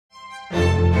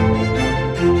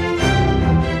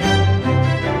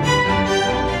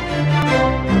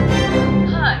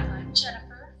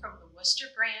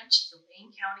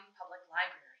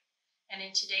And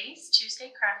in today's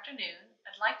Tuesday Crafternoon,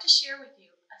 I'd like to share with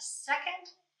you a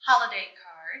second holiday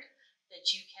card that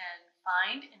you can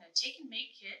find in a take and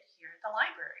make kit here at the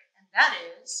library. And that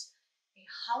is a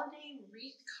holiday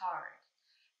wreath card.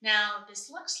 Now, this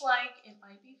looks like it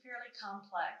might be fairly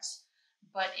complex,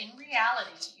 but in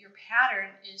reality, your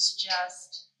pattern is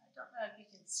just, I don't know if you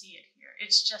can see it here,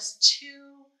 it's just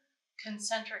two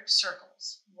concentric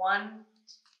circles, one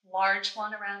large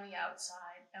one around the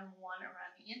outside and one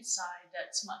around the inside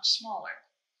that's much smaller.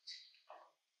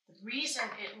 The reason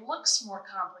it looks more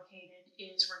complicated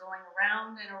is we're going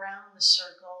around and around the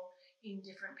circle in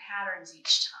different patterns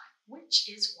each time, which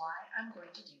is why I'm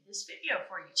going to do this video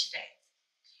for you today.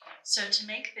 So to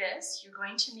make this, you're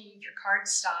going to need your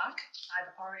cardstock.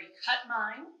 I've already cut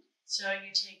mine. So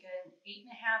you take an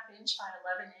 8.5 inch by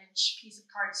 11 inch piece of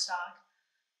cardstock,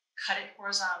 cut it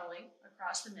horizontally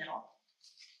across the middle.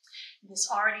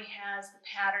 This already has the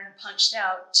pattern punched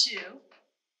out too.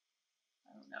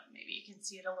 I don't know, maybe you can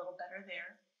see it a little better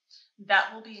there. That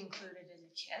will be included in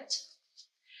the kit.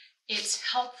 It's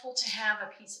helpful to have a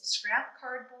piece of scrap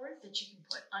cardboard that you can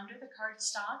put under the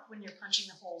cardstock when you're punching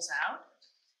the holes out,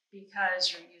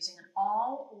 because you're using an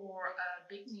awl or a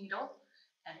big needle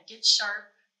and it gets sharp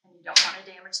and you don't want to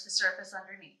damage the surface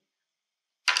underneath.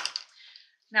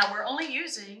 Now we're only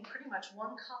using pretty much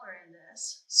one color in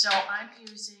this, so I'm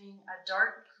using a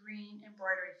dark green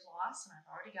embroidery floss, and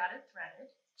I've already got it threaded.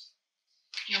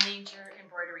 You'll need your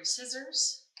embroidery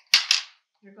scissors.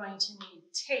 You're going to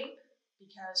need tape,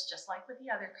 because just like with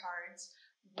the other cards,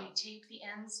 we tape the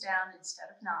ends down instead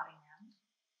of knotting them.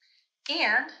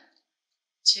 And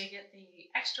to get the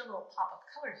extra little pop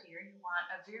of color here, you want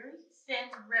a very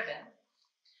thin ribbon.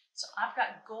 So I've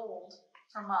got gold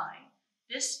for mine.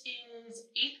 This is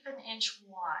 1/8 of an inch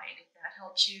wide, if that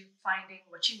helps you finding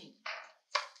what you need.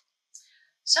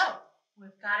 So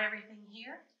we've got everything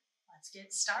here. Let's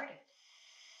get started.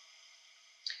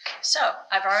 So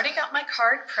I've already got my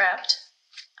card prepped.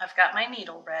 I've got my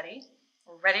needle ready.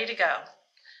 We're ready to go.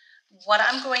 What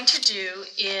I'm going to do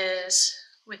is,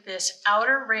 with this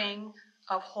outer ring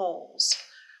of holes,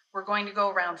 we're going to go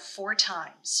around 4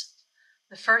 times.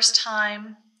 The first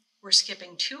time we're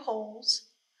skipping 2 holes.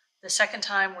 The second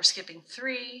time we're skipping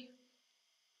 3.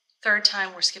 Third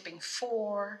time we're skipping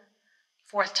 4.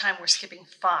 Fourth time we're skipping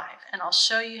 5. And I'll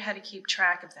show you how to keep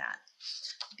track of that.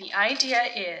 The idea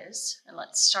is, and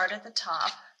let's start at the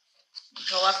top,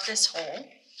 go up this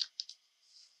hole.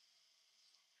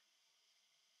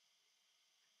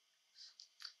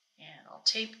 And I'll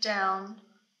tape down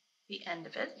the end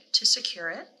of it to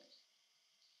secure it.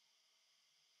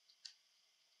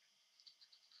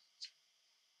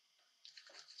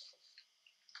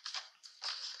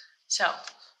 So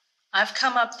I've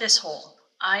come up this hole.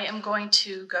 I am going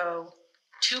to go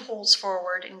 2 holes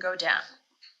forward and go down.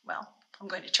 Well, I'm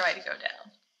going to try to go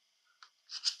down.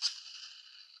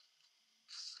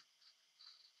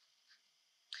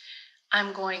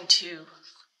 I'm going to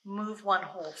move 1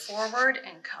 hole forward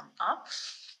and come up.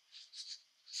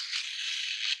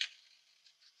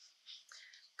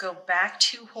 Go back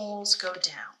 2 holes, go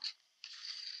down.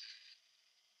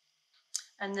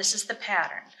 And this is the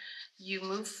pattern. You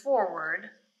move forward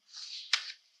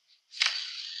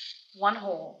 1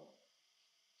 hole,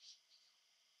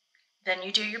 then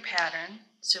you do your pattern,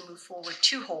 so move forward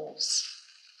 2 holes,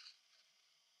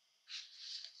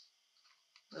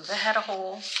 move ahead a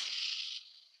hole,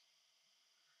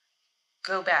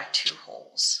 go back 2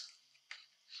 holes.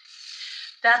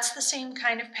 That's the same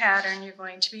kind of pattern you're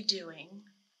going to be doing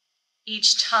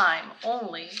each time,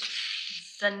 only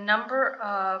the number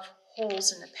of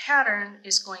holes in the pattern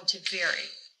is going to vary.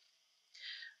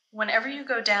 Whenever you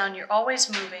go down, you're always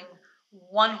moving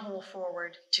 1 hole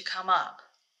forward to come up,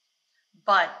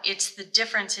 but it's the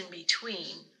difference in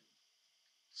between.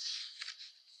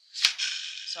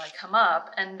 So I come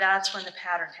up, and that's when the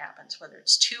pattern happens, whether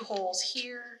it's 2 holes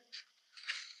here,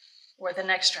 or the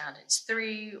next round it's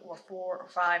 3 or 4 or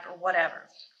 5 or whatever,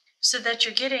 so that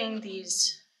you're getting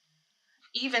these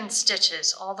even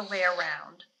stitches all the way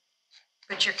around,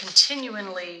 but you're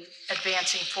continually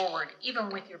advancing forward, even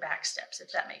with your back steps,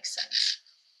 if that makes sense.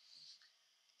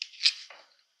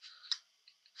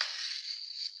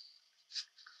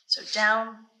 So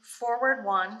down, forward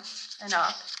 1 and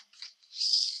up.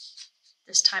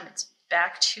 This time it's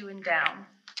back 2 and down.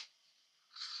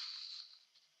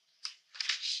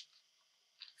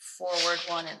 Forward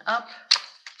 1 and up.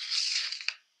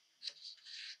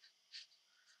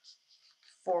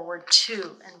 Forward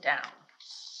 2 and down.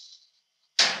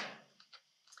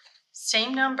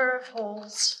 Same number of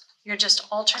holes, you're just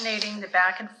alternating the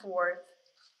back and forth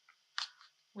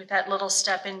with that little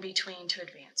step in between to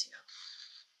advance you.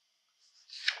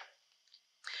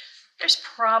 There's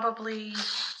probably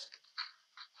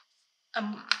a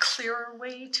clearer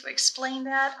way to explain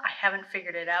that. I haven't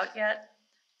figured it out yet,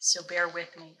 so bear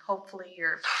with me. Hopefully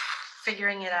you're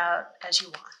figuring it out as you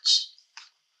watch.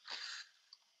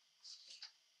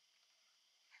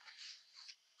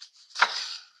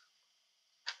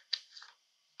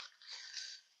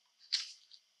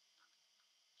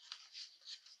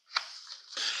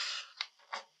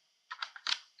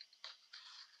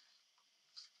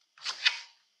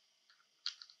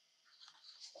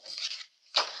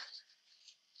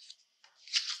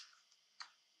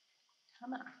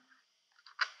 Come on.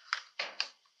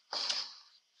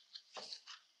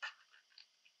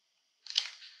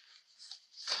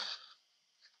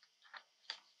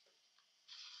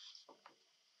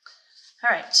 All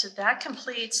right, so that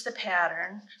completes the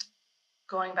pattern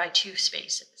going by 2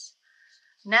 spaces.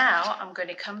 Now I'm going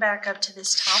to come back up to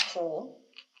this top hole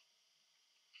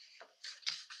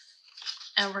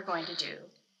and we're going to do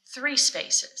 3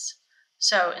 spaces.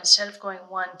 So instead of going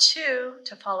 1, 2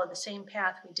 to follow the same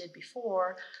path we did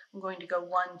before, I'm going to go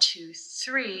 1, 2,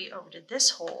 3 over to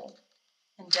this hole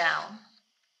and down,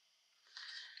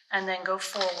 and then go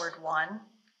forward 1,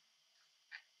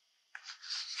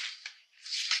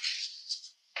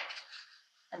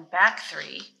 and back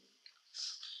 3,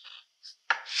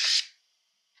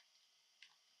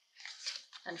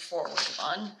 and forward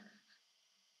 1,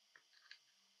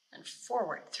 and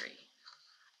forward 3.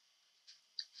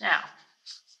 Now,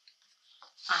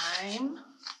 I'm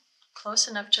close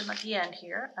enough to the end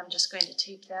here. I'm just going to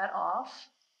tape that off.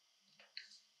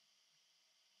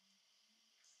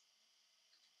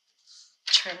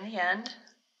 Trim the end.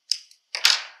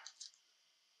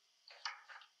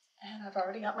 And I've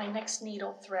already got my next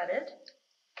needle threaded.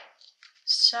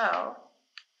 So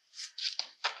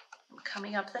I'm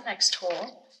coming up the next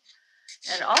hole.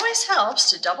 And it always helps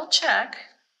to double check,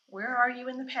 where are you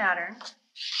in the pattern?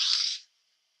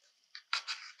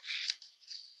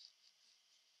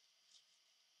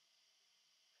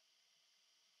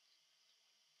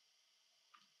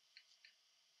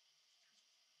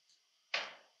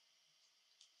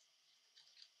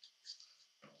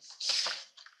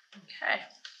 Okay.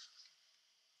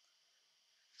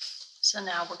 So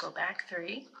now we'll go back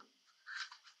 3,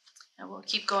 and we'll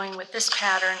keep going with this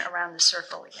pattern around the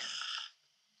circle again.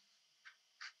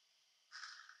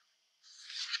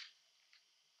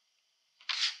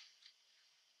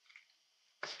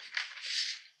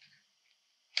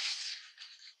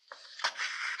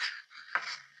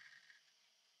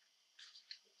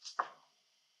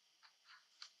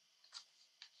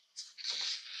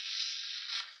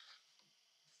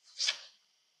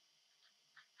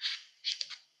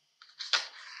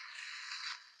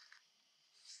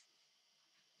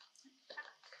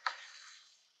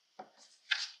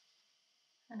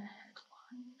 And ahead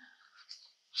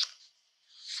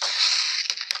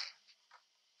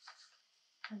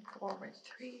 1, and forward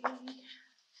 3.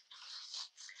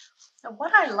 Now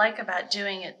what I like about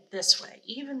doing it this way,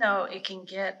 even though it can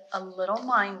get a little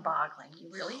mind-boggling,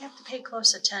 you really have to pay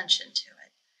close attention to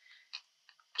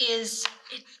it, is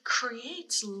it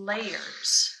creates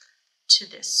layers to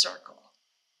this circle.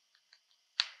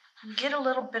 You get a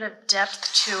little bit of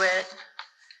depth to it,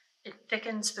 it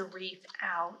thickens the wreath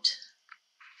out,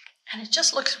 and it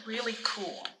just looks really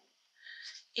cool.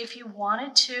 If you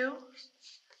wanted to,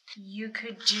 you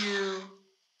could do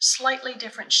slightly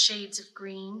different shades of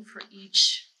green for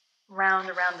each round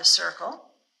around the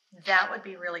circle. That would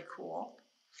be really cool.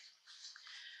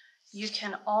 You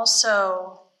can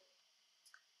also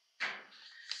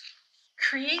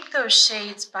create those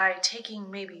shades by taking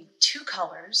maybe 2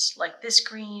 colors, like this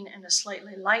green and a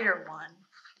slightly lighter one,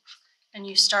 and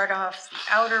you start off the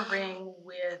outer ring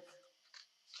with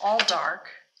all dark.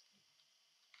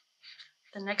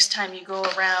 The next time you go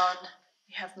around,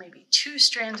 you have maybe 2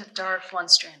 strands of dark, 1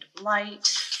 strand of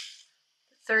light.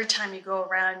 The 3rd time you go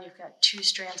around, you've got 2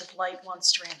 strands of light, 1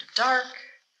 strand of dark.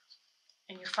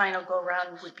 And your final go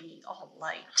around would be all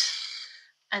light.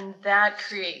 And that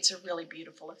creates a really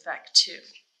beautiful effect too.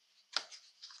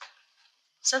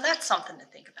 So that's something to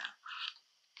think about.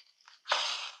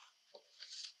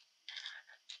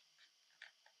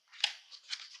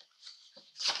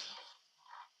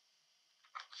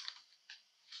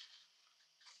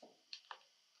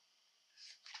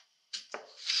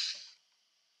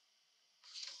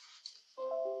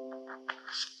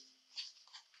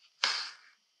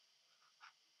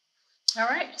 All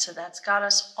right, so that's got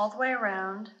us all the way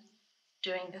around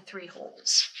doing the 3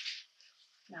 holes.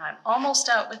 Now I'm almost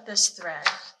out with this thread,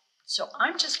 so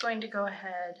I'm just going to go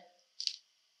ahead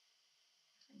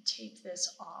and tape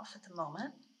this off at the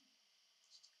moment.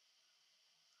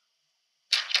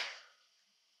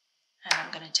 And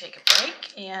I'm going to take a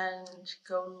break and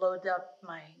go load up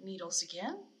my needles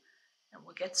again, and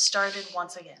we'll get started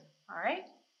once again. All right?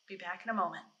 Be back in a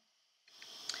moment.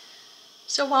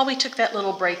 So while we took that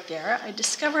little break there, I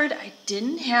discovered I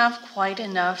didn't have quite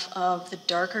enough of the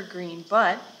darker green,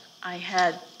 but I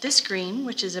had this green,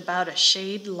 which is about a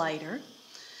shade lighter.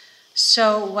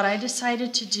 So what I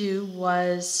decided to do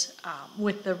was,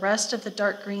 with the rest of the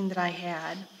dark green that I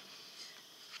had,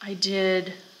 I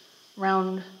did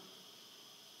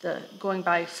going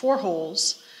by 4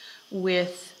 holes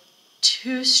with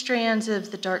 2 strands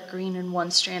of the dark green and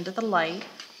 1 strand of the light.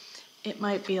 It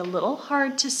might be a little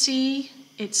hard to see.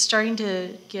 It's starting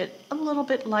to get a little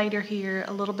bit lighter here,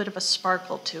 a little bit of a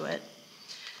sparkle to it.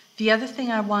 The other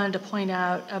thing I wanted to point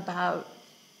out about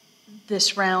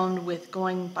this round with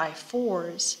going by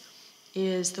 4s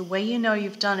is the way you know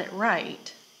you've done it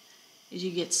right is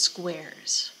you get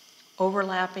squares,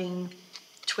 overlapping,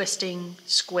 twisting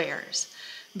squares.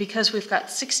 Because we've got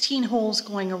 16 holes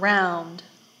going around,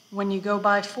 when you go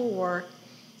by 4,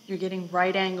 you're getting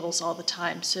right angles all the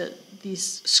time. So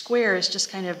these squares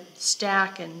just kind of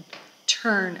stack and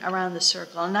turn around the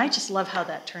circle. And I just love how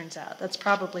that turns out. That's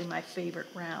probably my favorite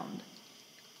round.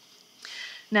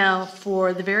 Now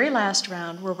for the very last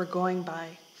round, where we're going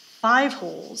by 5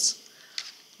 holes,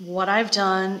 what I've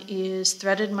done is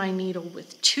threaded my needle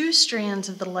with 2 strands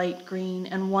of the light green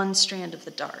and 1 strand of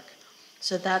the dark.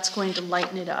 So that's going to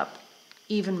lighten it up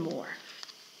even more.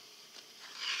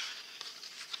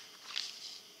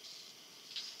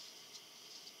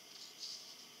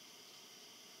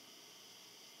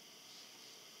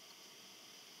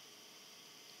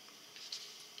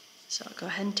 So I'll go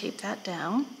ahead and tape that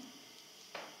down.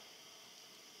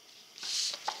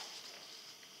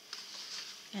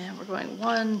 And we're going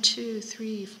 1, 2,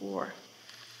 3, 4,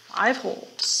 5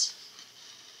 holes.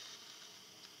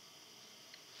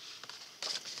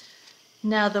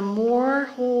 Now the more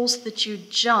holes that you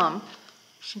jump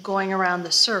going around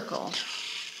the circle,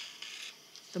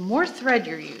 the more thread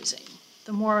you're using,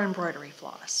 the more embroidery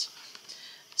floss.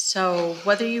 So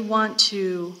whether you want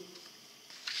to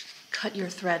cut your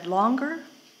thread longer,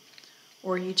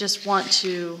 or you just want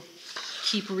to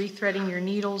keep rethreading your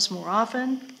needles more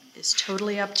often, is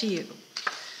totally up to you.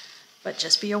 But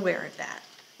just be aware of that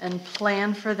and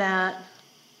plan for that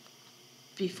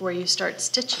before you start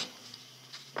stitching.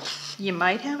 You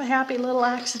might have a happy little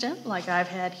accident like I've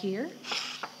had here.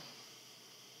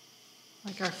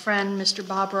 Like our friend Mr.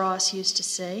 Bob Ross used to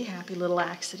say, happy little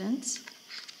accidents.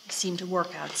 They seem to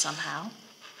work out somehow.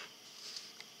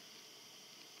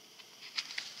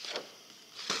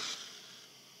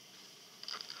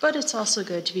 But it's also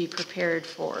good to be prepared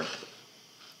for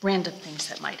random things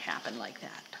that might happen like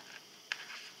that.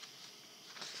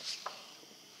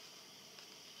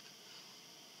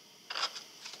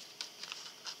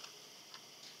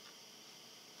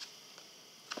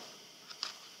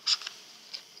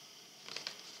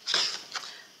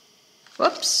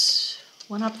 Whoops,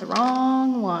 went up the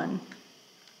wrong one.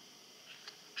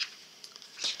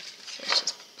 So let's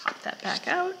just pop that back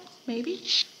out, maybe.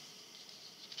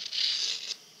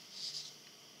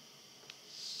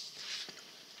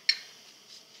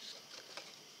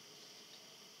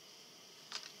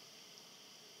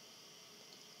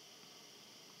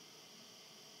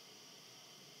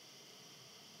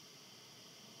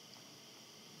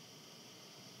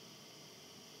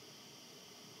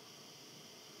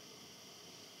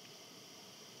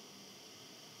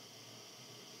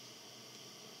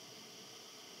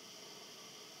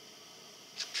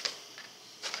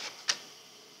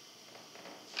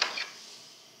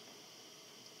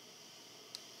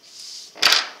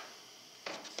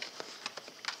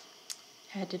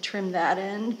 Had to trim that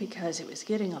end because it was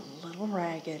getting a little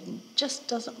ragged and just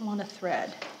doesn't want to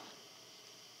thread.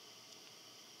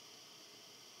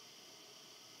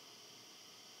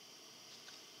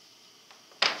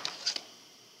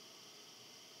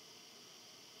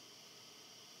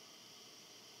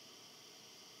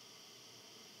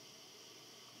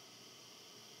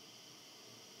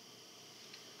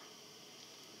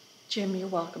 Jim, you're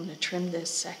welcome to trim this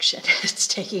section. It's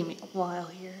taking me a while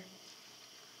here.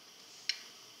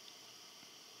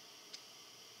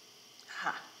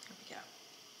 Aha, there we go.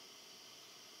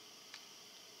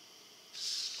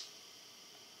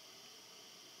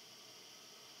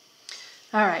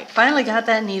 All right, finally got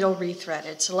that needle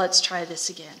rethreaded, so let's try this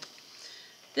again.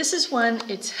 This is when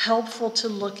it's helpful to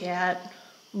look at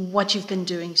what you've been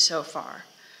doing so far.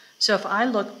 So if I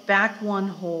look back 1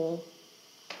 hole,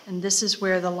 and this is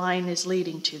where the line is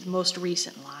leading to, the most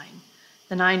recent line,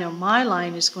 then I know my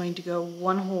line is going to go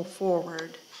 1 hole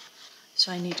forward,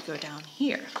 so I need to go down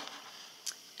here.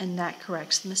 And that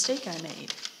corrects the mistake I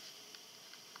made.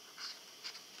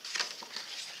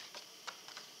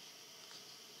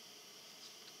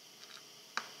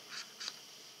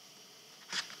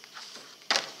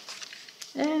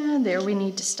 And there we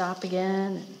need to stop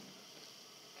again and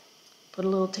put a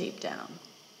little tape down.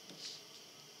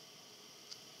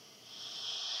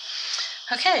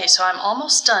 Okay, so I'm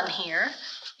almost done here,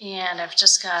 and I've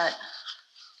just got a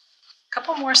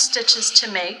couple more stitches to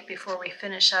make before we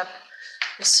finish up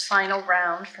this final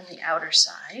round from the outer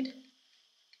side.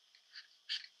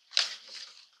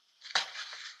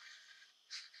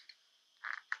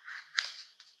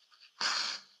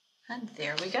 And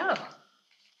there we go.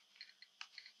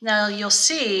 Now you'll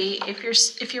see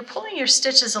if you're pulling your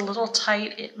stitches a little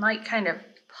tight, it might kind of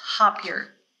pop your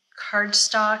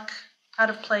cardstock out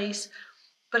of place,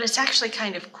 but it's actually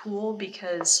kind of cool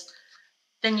because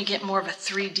then you get more of a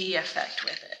 3D effect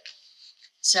with it.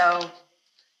 So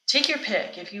take your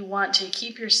pick if you want to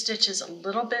keep your stitches a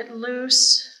little bit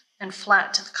loose and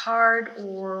flat to the card,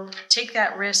 or take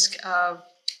that risk of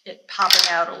it popping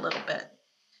out a little bit.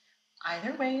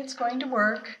 Either way, it's going to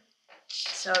work,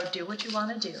 so do what you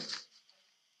want to do.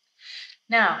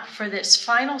 Now, for this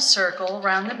final circle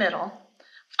around the middle,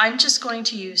 I'm just going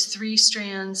to use 3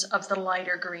 strands of the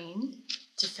lighter green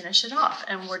to finish it off,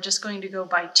 and we're just going to go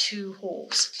by 2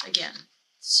 holes again.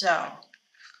 So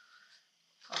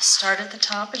I'll start at the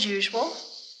top as usual.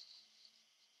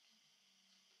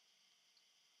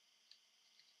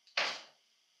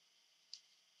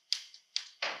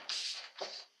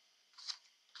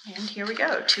 And here we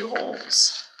go, 2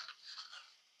 holes.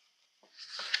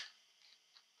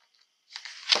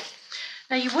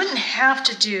 Now you wouldn't have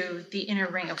to do the inner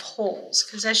ring of holes,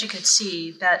 because as you could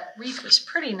see, that wreath was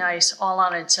pretty nice all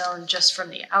on its own just from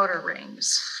the outer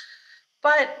rings.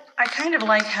 But I kind of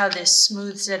like how this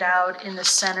smooths it out in the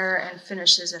center and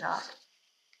finishes it up.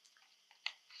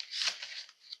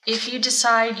 If you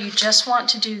decide you just want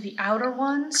to do the outer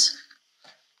ones,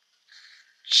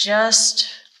 just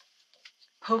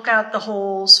poke out the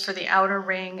holes for the outer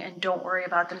ring and don't worry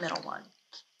about the middle one.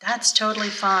 That's totally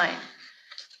fine.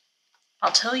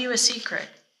 I'll tell you a secret.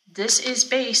 This is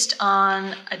based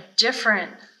on a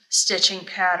different stitching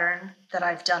pattern that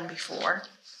I've done before,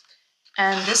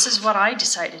 and this is what I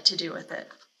decided to do with it.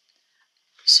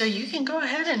 So you can go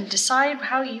ahead and decide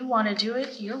how you want to do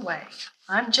it your way.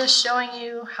 I'm just showing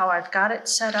you how I've got it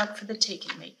set up for the take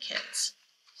and make kits.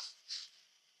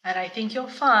 And I think you'll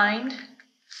find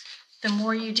the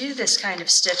more you do this kind of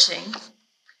stitching,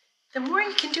 the more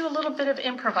you can do a little bit of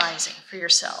improvising for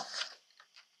yourself.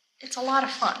 It's a lot of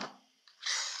fun.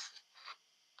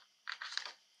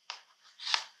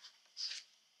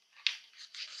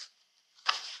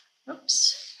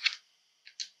 Oops.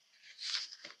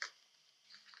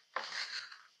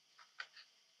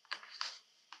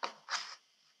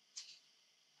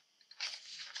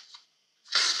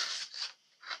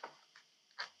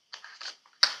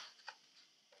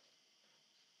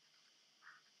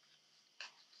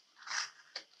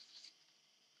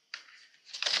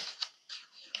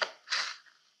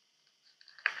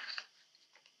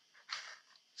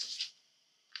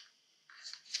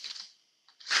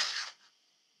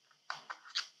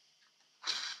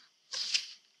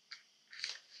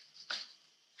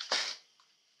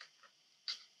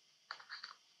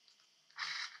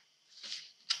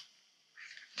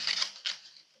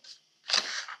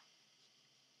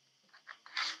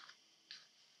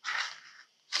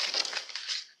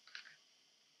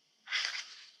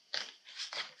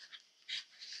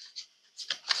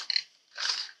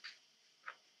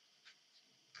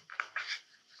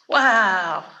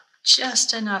 Wow,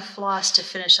 just enough floss to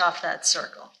finish off that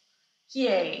circle.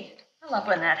 Yay, I love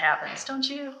when that happens, don't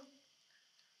you?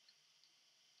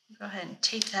 Go ahead and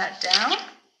tape that down,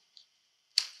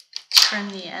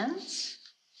 trim the ends,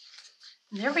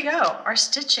 and there we go, our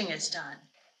stitching is done.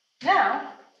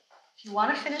 Now, if you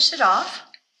want to finish it off,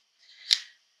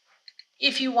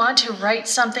 if you want to write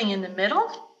something in the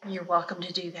middle, you're welcome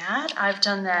to do that. I've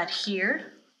done that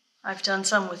here. I've done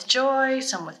some with joy,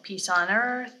 some with peace on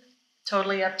earth.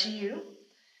 Totally up to you.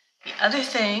 The other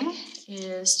thing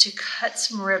is to cut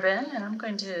some ribbon, and I'm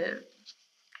going to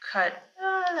cut,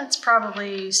 that's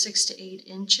probably 6 to 8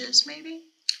 inches maybe.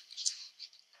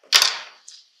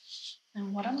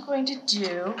 And what I'm going to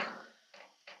do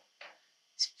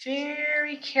is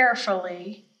very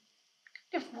carefully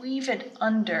kind of weave it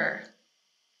under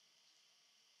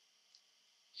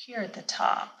here at the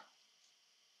top.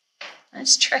 And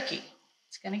it's tricky.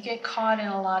 It's going to get caught in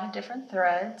a lot of different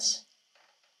threads.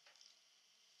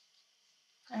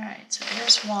 All right, so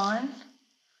there's one.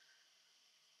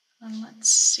 And let's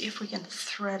see if we can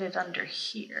thread it under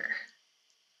here.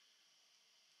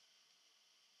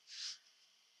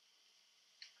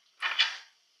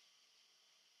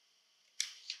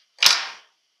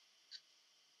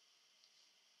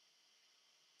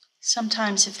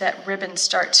 Sometimes if that ribbon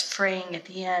starts fraying at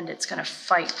the end, it's going to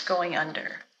fight going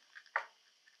under.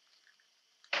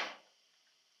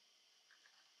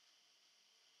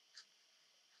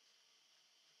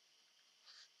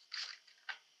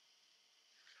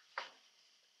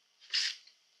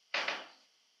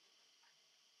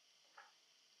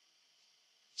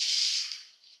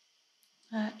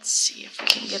 Let's see if we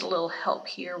can get a little help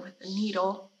here with the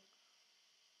needle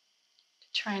to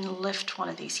try and lift one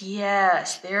of these.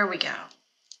 Yes, there we go.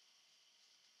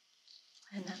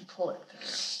 And then pull it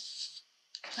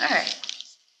through. All right.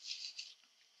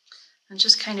 And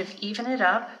just kind of even it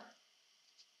up.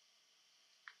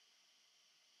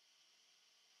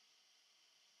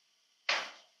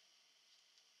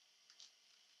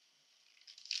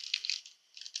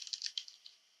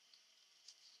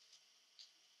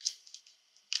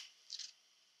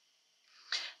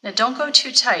 Now don't go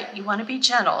too tight. You want to be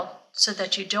gentle so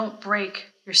that you don't break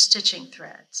your stitching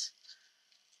threads.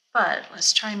 But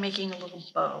let's try making a little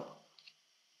bow.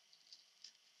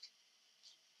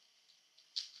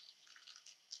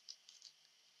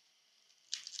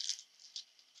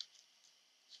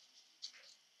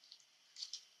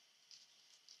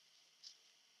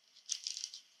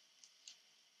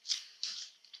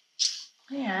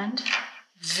 And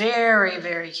very,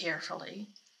 very carefully,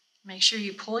 make sure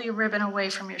you pull your ribbon away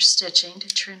from your stitching to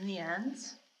trim the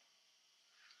ends.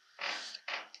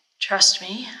 Trust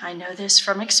me, I know this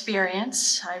from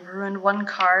experience. I ruined one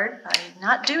card by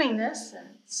not doing this and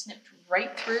snipped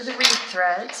right through the wreath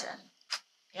threads. And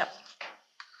yep,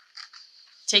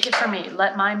 take it from me.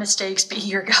 Let my mistakes be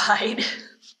your guide.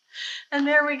 And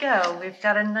there we go. We've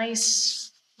got a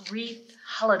nice wreath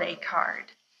holiday card.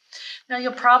 Now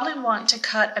you'll probably want to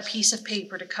cut a piece of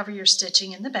paper to cover your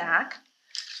stitching in the back.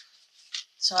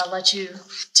 So I'll let you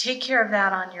take care of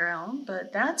that on your own,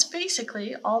 but that's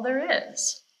basically all there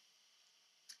is.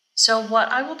 So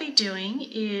what I will be doing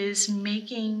is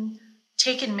making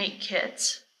take and make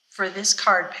kits for this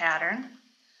card pattern.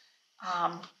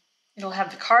 It'll have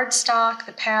the cardstock,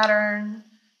 the pattern,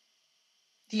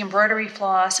 the embroidery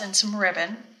floss, and some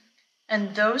ribbon.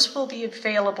 And those will be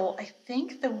available, I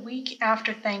think, the week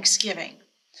after Thanksgiving.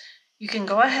 You can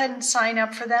go ahead and sign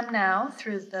up for them now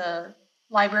through the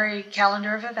library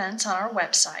calendar of events on our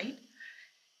website.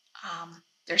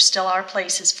 There still are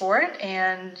places for it,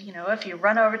 and if you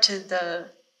run over to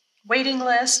the waiting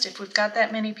list, if we've got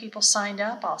that many people signed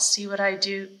up, I'll see what I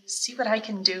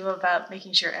can do about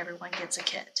making sure everyone gets a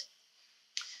kit.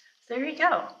 There you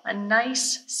go, a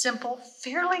nice, simple,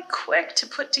 fairly quick to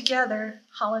put together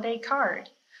holiday card,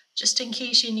 just in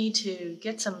case you need to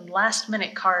get some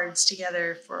last-minute cards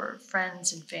together for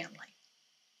friends and family.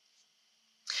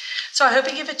 So I hope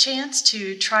you give a chance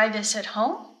to try this at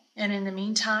home. And in the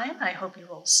meantime, I hope you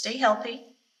will stay healthy,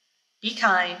 be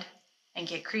kind, and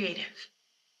get creative.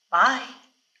 Bye.